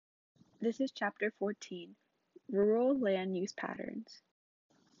This is Chapter 14, Rural Land Use Patterns.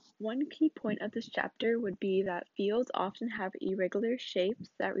 One key point of this chapter would be that fields often have irregular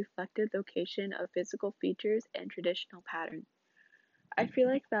shapes that reflected location of physical features and traditional patterns. I feel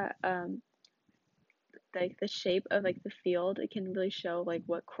like that like the shape of like the field, it can really show like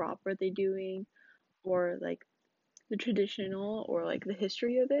what crop are they doing, or like the traditional or like the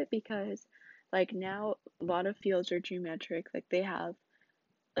history of it, because like now a lot of fields are geometric. Like they have,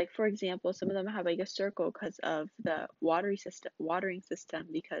 like for example, some of them have like a circle because of the watering system,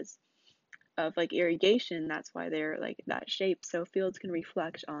 because of like irrigation. That's why they're like that shape, so fields can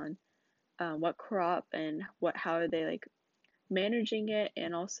reflect on what crop and what how are they like managing it,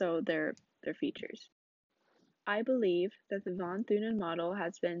 and also their features. I believe that the von Thunen model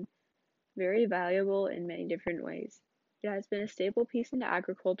has been very valuable in many different ways. It has been a stable piece in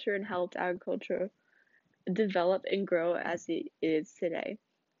agriculture and helped agriculture develop and grow as it is today.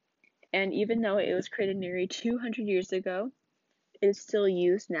 And even though it was created nearly 200 years ago, it is still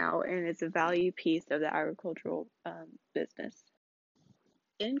used now and is a value piece of the agricultural business.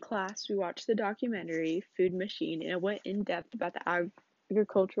 In class, we watched the documentary Food Machine, and it went in depth about the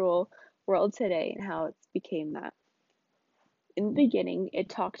agricultural world today and how it's became that. In the beginning, it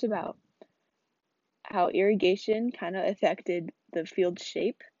talked about how irrigation kind of affected the field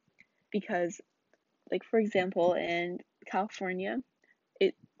shape, because, like for example, in California,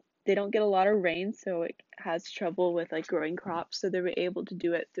 it they don't get a lot of rain, so it has trouble with like growing crops. So they were able to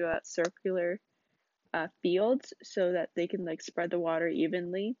do it throughout circular fields so that they can like spread the water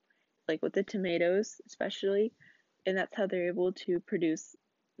evenly, like with the tomatoes especially, and that's how they're able to produce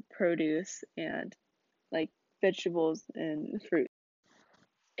produce and like vegetables and fruit.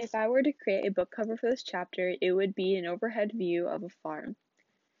 If I were to create a book cover for this chapter, it would be an overhead view of a farm.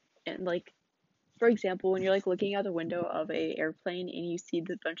 And like for example, when you're like looking out the window of a airplane and you see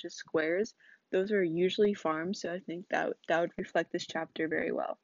the bunch of squares, those are usually farms, so I think that would reflect this chapter very well.